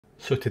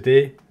So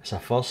today, as a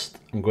first,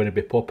 I'm going to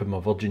be popping my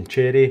Virgin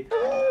Cherry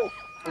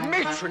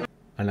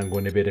and I'm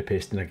going to be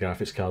replacing a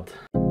graphics card.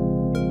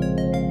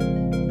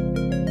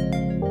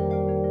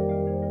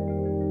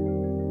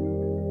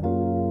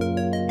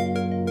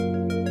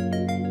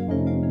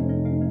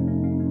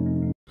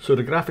 So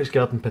the graphics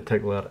card in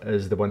particular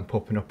is the one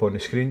popping up on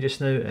the screen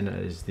just now, and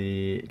it is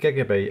the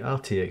Gigabyte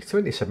RTX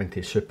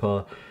 2070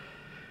 Super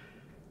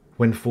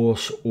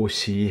WindForce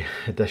OC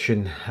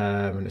edition,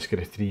 and it's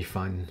got a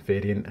 3-fan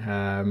variant.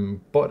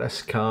 Bought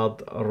this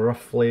card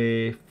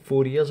roughly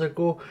 4 years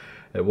ago.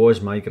 It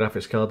was my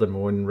graphics card in my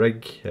own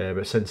rig,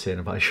 but since then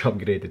I've actually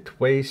upgraded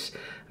twice,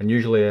 and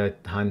usually I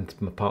hand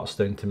my parts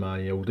down to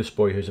my oldest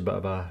boy, who's a bit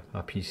of a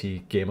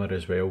PC gamer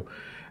as well.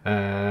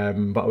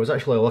 But I was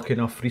actually lucky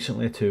enough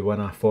recently to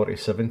win a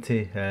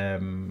 4070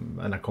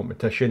 in a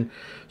competition,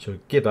 so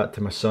gave that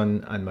to my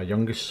son, and my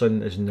youngest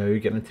son is now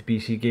getting into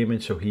PC gaming,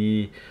 so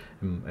he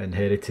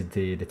inherited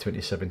the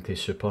 2070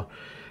 Super.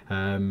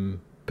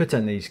 Put it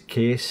in his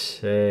case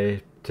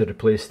to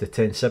replace the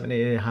 1070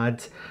 he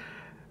had,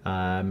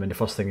 and the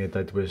first thing he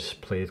did was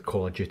played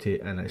Call of Duty,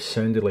 and it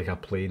sounded like a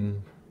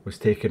plane was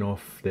taking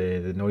off.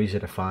 The noise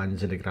of the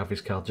fans and the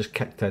graphics card just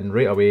kicked in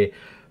right away.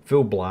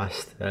 Full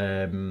blast.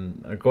 I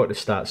got the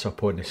stats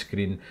up on the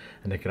screen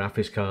and the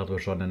graphics card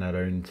was running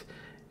around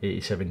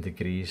 87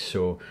 degrees,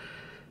 so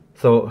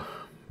thought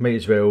might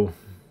as well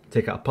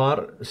take it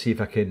apart, see if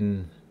I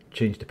can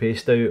change the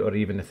paste out or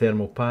even the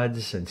thermal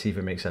pads and see if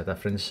it makes a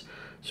difference.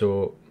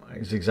 So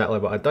it's exactly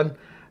what I've done,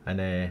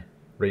 and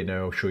right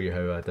now I'll show you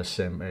how I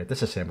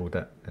disassembled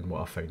it and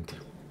what I found.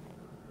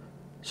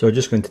 So I'm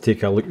just going to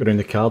take a look around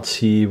the card,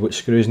 see what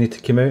screws need to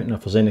come out and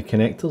if there's any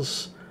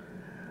connectors.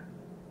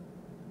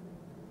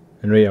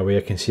 And right away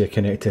I can see a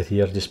connector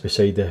here just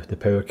beside the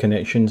power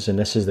connections, and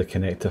this is the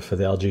connector for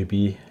the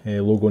RGB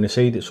logo on the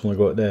side. It's only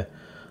got the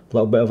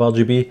little bit of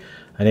RGB,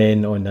 and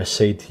then on this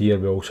side here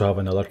we also have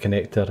another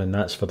connector, and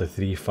that's for the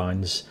 3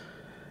 fans.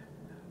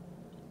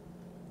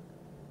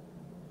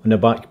 On the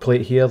back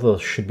plate here there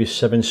should be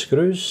 7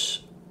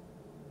 screws,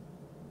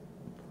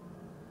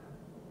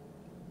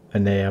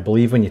 and I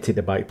believe when you take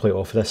the back plate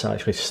off, this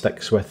actually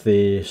sticks with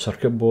the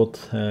circuit board,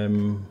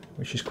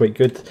 which is quite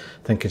good.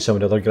 I think in some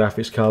of the other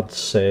graphics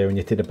cards, when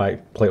you take the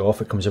back plate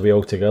off it comes away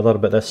altogether,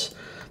 but this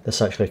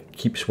actually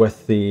keeps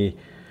with the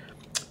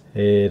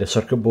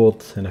circuit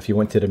board, and if you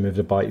want to remove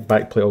the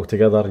back plate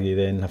altogether you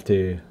then have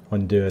to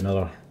undo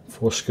another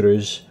 4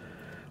 screws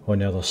on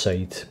the other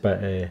side,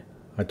 but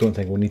I don't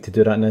think we'll need to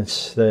do that in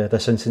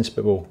this instance,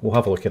 but we'll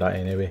have a look at that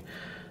anyway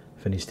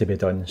if it needs to be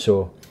done.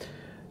 So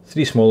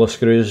 3 smaller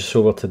screws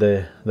over to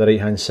the right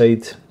hand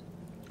side,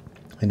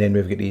 and then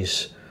we've got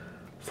these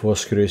 4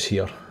 screws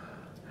here.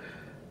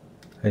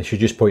 And I should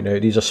just point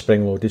out these are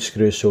spring loaded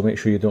screws, so make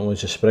sure you don't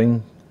lose the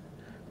spring.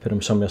 Put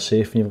them somewhere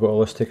safe when you've got all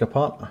this to take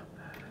apart.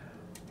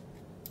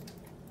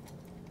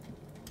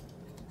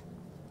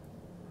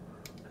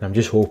 And I'm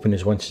just hoping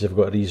as once I've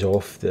got these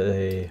off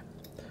that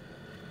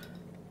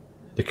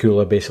the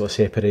cooler basically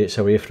separates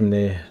away from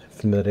the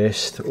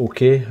rest.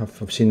 Okay,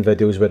 I've seen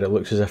videos where it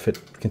looks as if it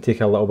can take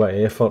a little bit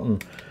of effort,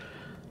 and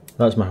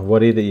that's my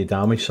worry, that you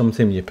damage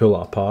something when you pull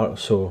it apart.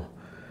 So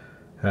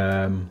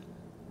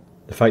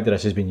the fact that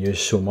this has been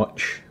used so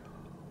much,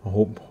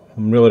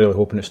 I'm really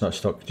hoping it's not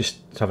stuck. Just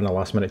having a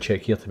last minute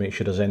check here to make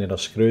sure there's any other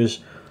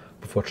screws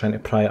before trying to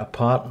pry it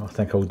apart. I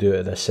think I'll do it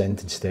at this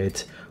end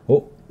instead.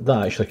 Oh,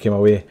 that actually came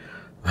away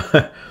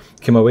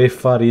came away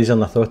far easier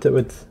than I thought it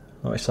would.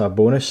 That's a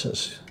bonus,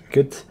 it's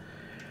good.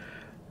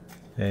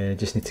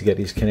 Just need to get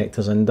these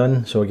connectors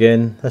undone. So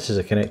again, this is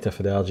a connector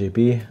for the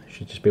RGB.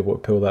 Should just be able to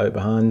pull that out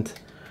by hand.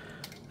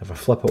 If I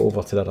flip it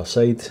over to the other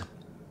side,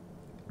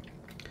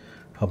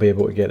 I'll be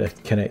able to get a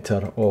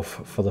connector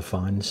off for the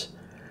fans.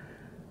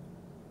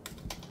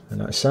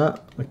 And that's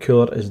that. The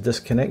cooler is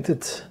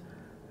disconnected.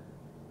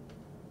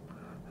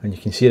 And you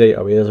can see right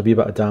away there's a wee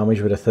bit of damage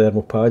with the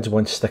thermal pads,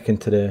 one sticking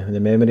to the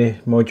memory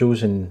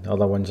modules and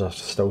other ones are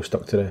still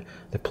stuck to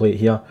the plate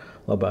here. A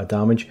little bit of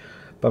damage.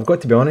 But I've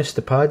got to be honest,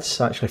 the pads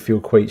actually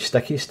feel quite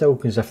sticky still,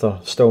 because if they're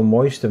still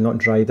moist, they've not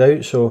dried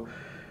out. So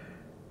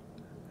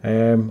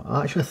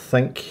I actually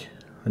think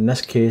in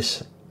this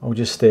case I'll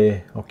just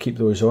I'll keep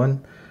those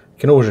on. You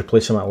can always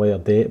replace them at a later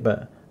date,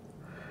 but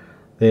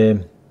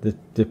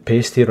the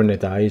paste here on the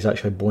die is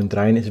actually bone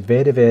dry, and it's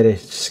very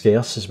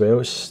scarce as well.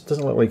 It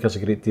doesn't look like there's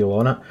a great deal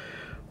on it,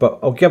 but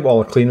I'll give it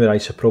all a clean with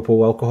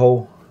isopropyl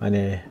alcohol,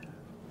 and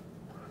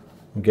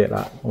we'll get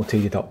that all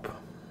tidied up.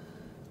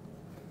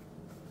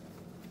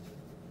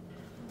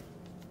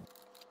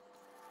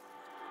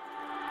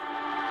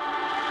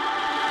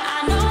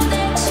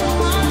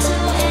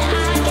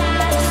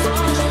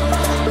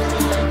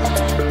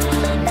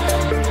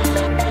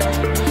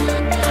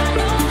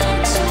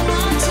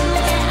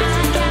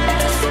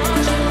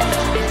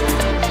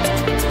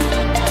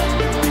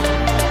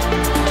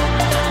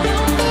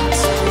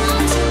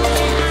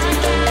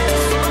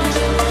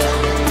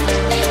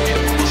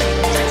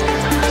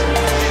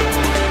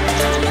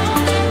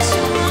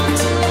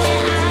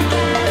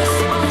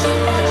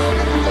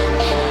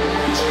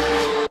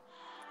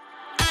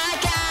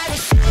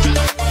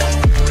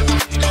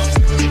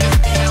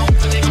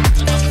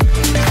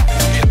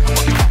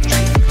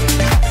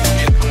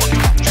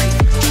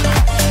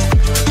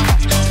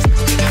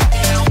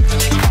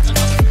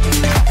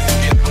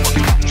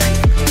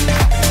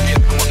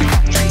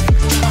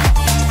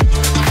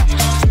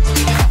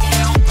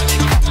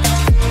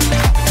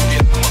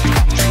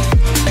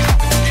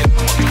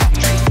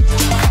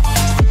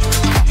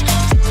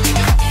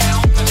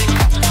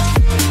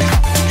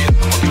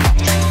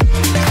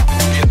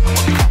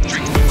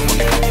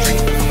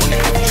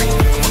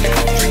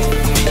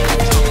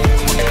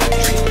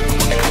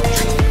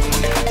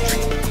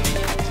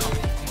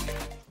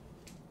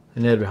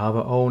 there we have it,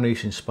 all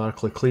nice and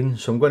sparkly clean.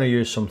 So I'm going to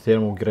use some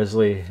Thermal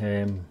Grizzly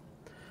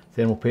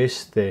thermal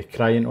paste, the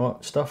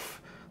Cryant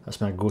stuff. That's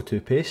my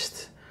go-to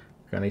paste.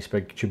 Got a nice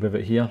big tube of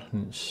it here,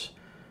 and it's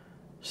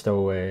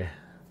still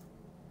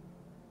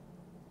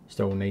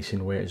nice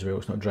and wet as well.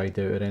 It's not dried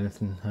out or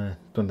anything. I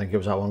don't think it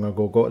was that long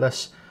ago I got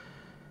this.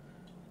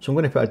 So I'm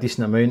going to put a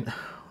decent amount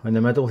in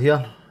the middle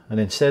here, and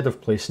instead of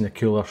placing the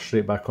cooler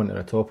straight back onto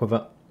the top of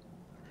it,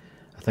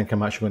 I think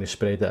I'm actually going to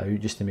spread it out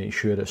just to make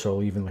sure it's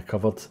all evenly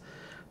covered.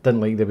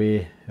 Didn't like the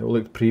way it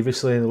looked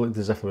previously. It looked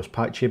as if there was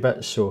patchy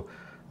bits, so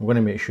I'm going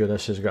to make sure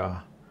this has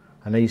got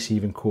a nice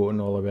even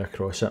coating all the way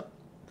across it,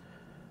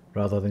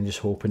 rather than just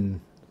hoping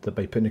that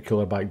by putting the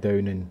cooler back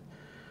down and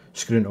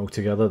screwing it all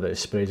together that it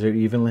spreads out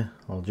evenly.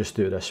 I'll just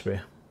do it this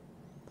way.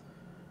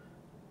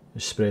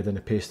 Just spreading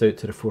the paste out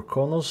to the four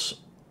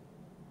corners.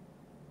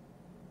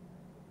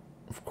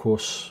 Of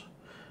course,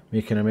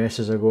 making a mess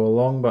as I go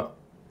along, but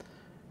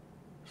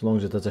as long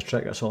as it does the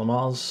trick, that's all that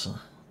matters.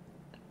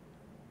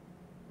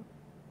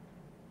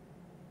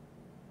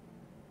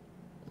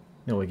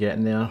 Nearly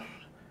getting there.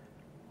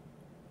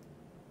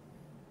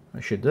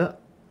 I should do it.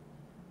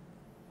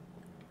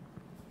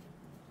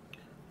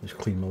 Just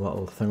clean my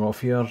little thing off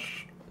here.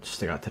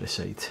 Stick that to the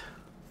side.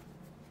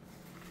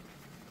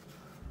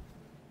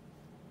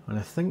 And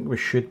I think we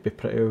should be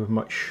pretty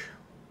much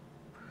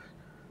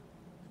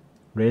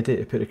ready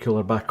to put the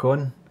cooler back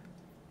on.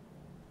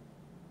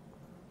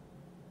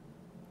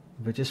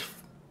 If I just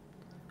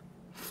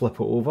flip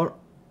it over.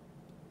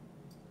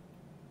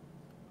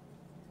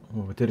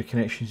 We'll do the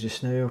connections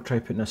just now. I'll try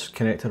putting this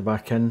connector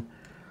back in.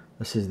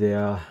 This is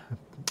the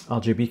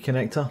RGB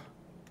connector.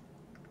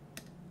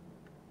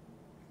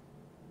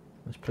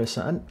 Let's press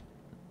that in.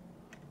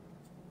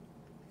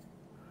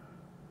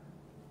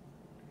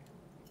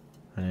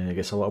 And then it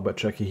gets a little bit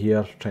tricky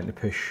here, trying to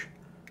push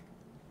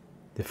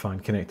the fan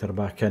connector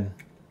back in.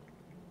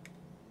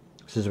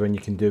 This is when you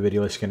can do with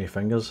really skinny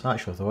fingers.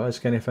 Actually, I thought I had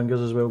skinny fingers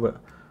as well, but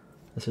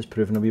this is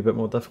proving a wee bit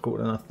more difficult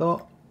than I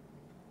thought.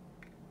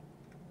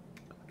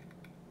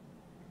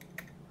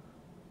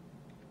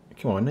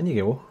 Come on, in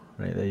you go.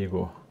 Right, there you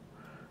go.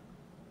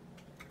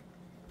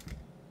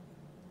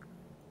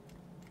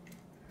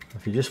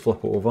 If you just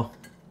flip it over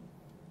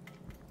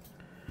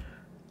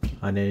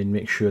and then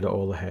make sure that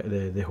all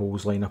the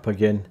holes line up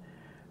again.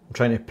 I'm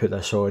trying to put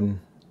this on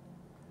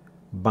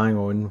bang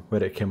on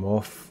where it came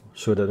off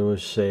so that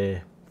those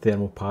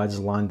thermal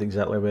pads land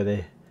exactly where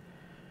they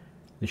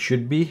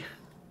should be.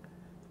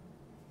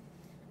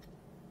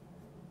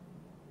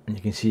 And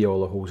you can see all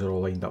the holes are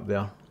all lined up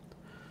there.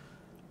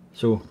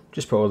 So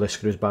just put all the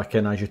screws back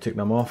in as you took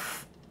them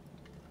off.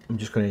 I'm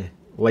just going to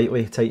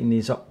lightly tighten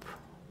these up,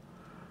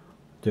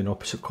 doing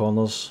opposite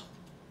corners,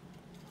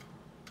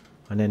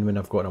 and then when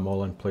I've got them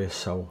all in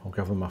place I'll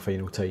give them a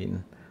final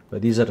tighten.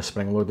 But these are the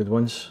spring loaded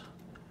ones,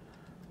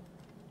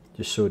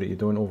 just so that you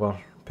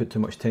don't put too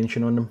much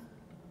tension on them.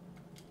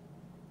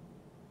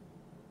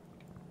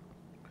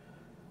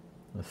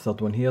 The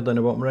third one here down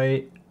the bottom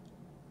right.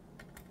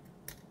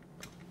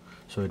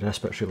 Sorry, this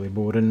bit's really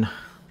boring.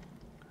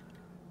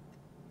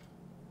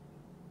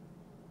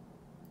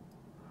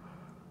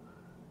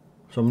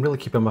 So I'm really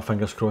keeping my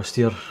fingers crossed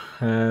here.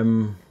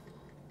 It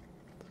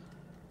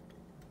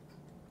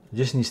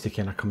just needs to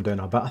kind of come down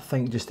a bit, I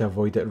think, just to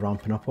avoid it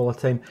ramping up all the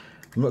time.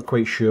 I'm not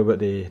quite sure what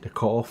the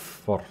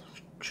cut-off, or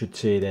should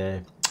say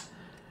the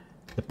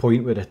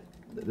point where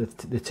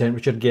the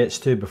temperature gets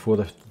to before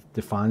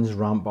the fans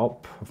ramp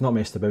up. I've not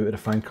messed about with the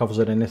fan covers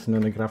or anything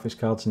on the graphics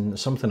cards, and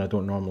it's something I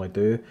don't normally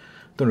do.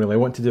 Don't really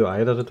want to do it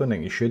either, I don't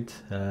think you should.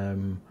 So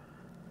I'm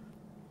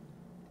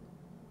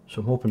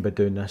hoping by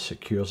doing this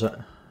it cures it.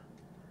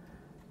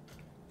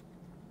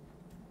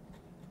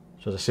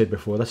 So as I said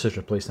before, this is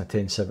replacing a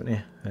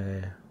 1070,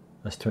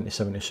 this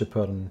 2070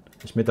 Super, and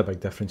it's made a big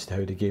difference to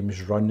how the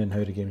games run and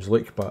how the games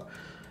look, but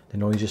the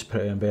noise is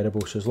pretty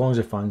unbearable. So as long as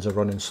the fans are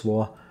running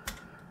slower,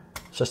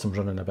 the system's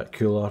running a bit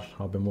cooler,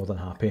 I'll be more than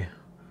happy.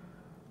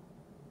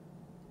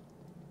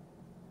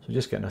 So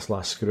just getting this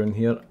last screw in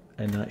here,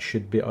 and that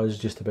should be us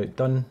just about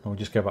done. I'll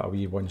just give it a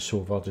wee once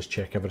over, just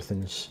check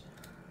everything's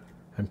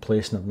in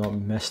place and I've not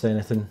missed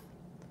anything.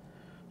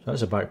 So that's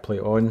the back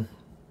plate on.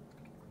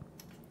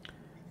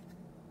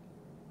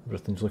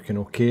 Everything's looking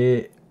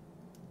okay.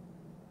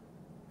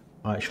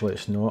 Actually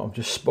it's not, I've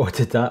just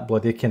spotted that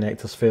bloody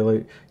connectors fell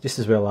out. Just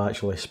as well I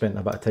actually spent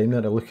a bit of time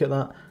there to look at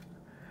that.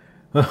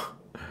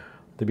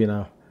 There'd been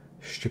a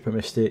stupid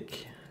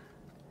mistake.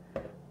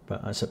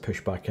 But that's it,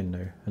 pushed back in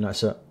now. And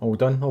that's it, all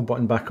done, all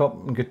buttoned back up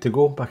and good to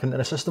go, back into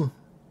the system.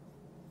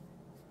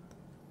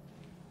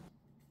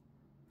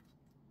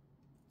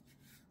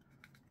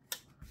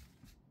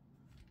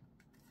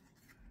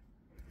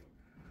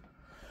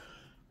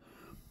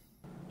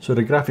 So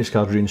the graphics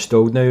card is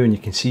reinstalled now, and you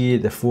can see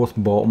the fourth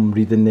bottom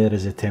reading there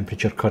is the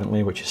temperature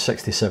currently, which is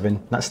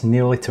 67. That's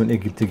nearly 20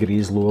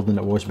 degrees lower than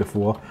it was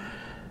before.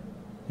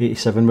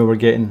 87 we were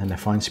getting, and the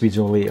fan speed's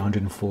only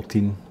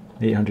 814,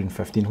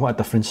 815. What a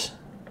difference.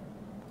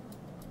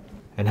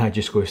 And that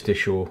just goes to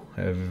show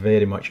it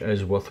very much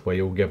is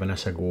worthwhile giving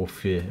this a go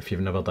if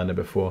you've never done it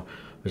before.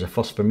 It was a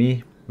first for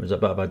me, was a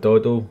bit of a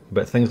doddle,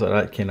 but things like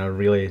that kind of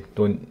really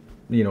don't,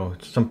 you know,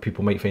 some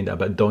people might find it a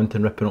bit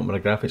daunting ripping open a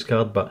graphics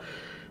card, but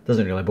it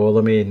doesn't really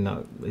bother me. And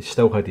that, he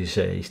still had his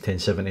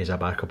 1070 as a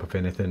backup if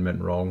anything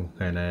went wrong,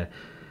 and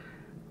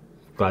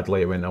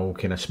gladly it went all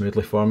kind of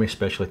smoothly for me,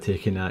 especially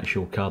taking the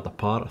actual card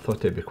apart. I thought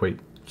it'd be quite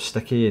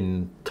sticky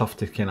and tough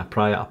to kind of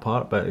pry it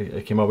apart, but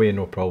it came away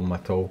no problem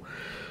at all.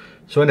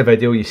 So in the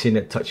video you've seen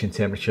it touching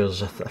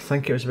temperatures, I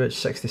think it was about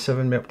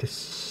 67 maybe up to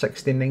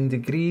 69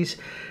 degrees,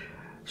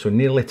 so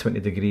nearly 20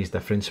 degrees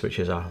difference, which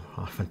is a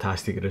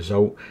fantastic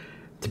result.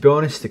 To be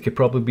honest, it could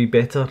probably be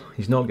better.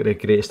 He's not got the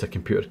greatest of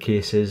computer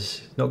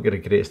cases, not got the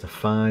greatest of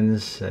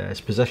fans,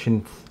 it's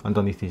positioned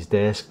underneath his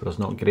desk, there's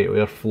not great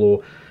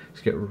airflow.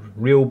 He's got a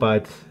real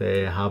bad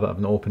habit of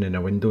not opening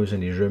the windows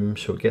in his room,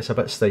 so it gets a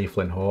bit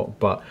stifling hot,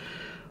 but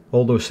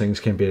all those things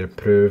can be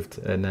improved,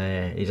 and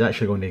he's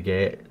actually going to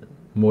get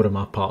more of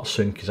my parts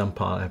soon because I'm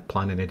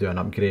planning to do an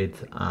upgrade,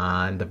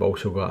 and I've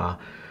also got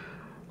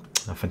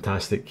a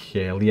fantastic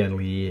Lian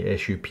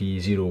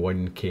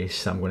SUP01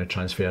 case that I'm going to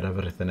transfer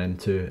everything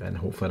into, and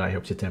hopefully that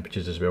helps the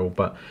temperatures as well.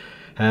 But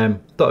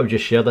thought I would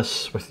just share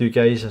this with you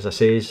guys. As I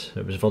say,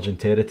 it was virgin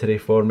territory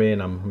for me,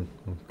 and I'm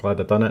glad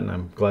I've done it, and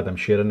I'm glad I'm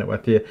sharing it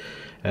with you.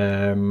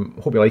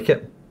 Hope you like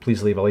it.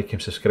 Please leave a like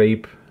and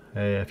subscribe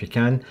if you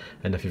can,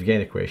 and if you've got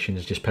any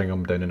questions, just ping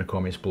them down in the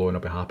comments below and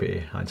I'll be happy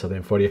to answer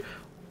them for you.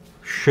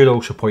 Should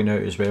also point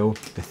out as well,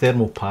 the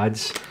thermal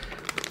pads.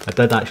 I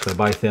did actually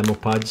buy thermal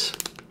pads.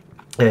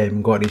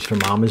 Got these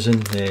from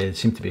Amazon. They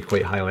seem to be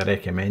quite highly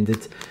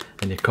recommended,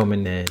 and they come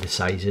in the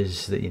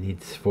sizes that you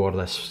need for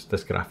this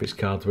graphics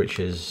card, which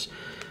is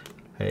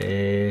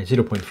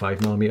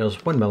 0.5mm,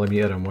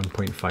 1mm and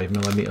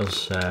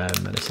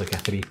 1.5mm, and it's like a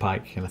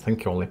 3-pack, and I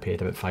think I only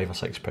paid about £5 or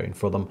 £6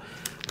 for them.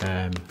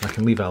 I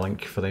can leave a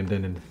link for them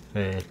down in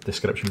the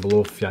description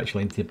below if you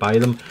actually need to buy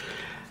them.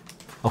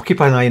 I'll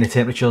keep an eye on the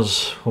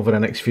temperatures over the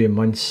next few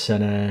months,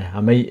 and I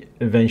might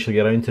eventually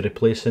get around to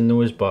replacing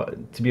those,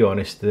 but to be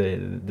honest, the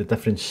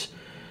difference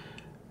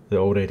they're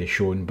already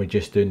shown by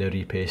just doing the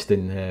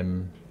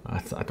repasting,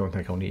 I don't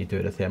think I'll need to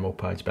do the thermal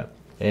pads. But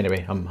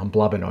anyway, I'm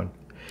blabbing on.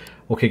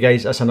 Okay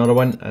guys, that's another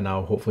one, and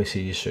I'll hopefully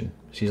see you soon.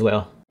 See you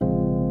later.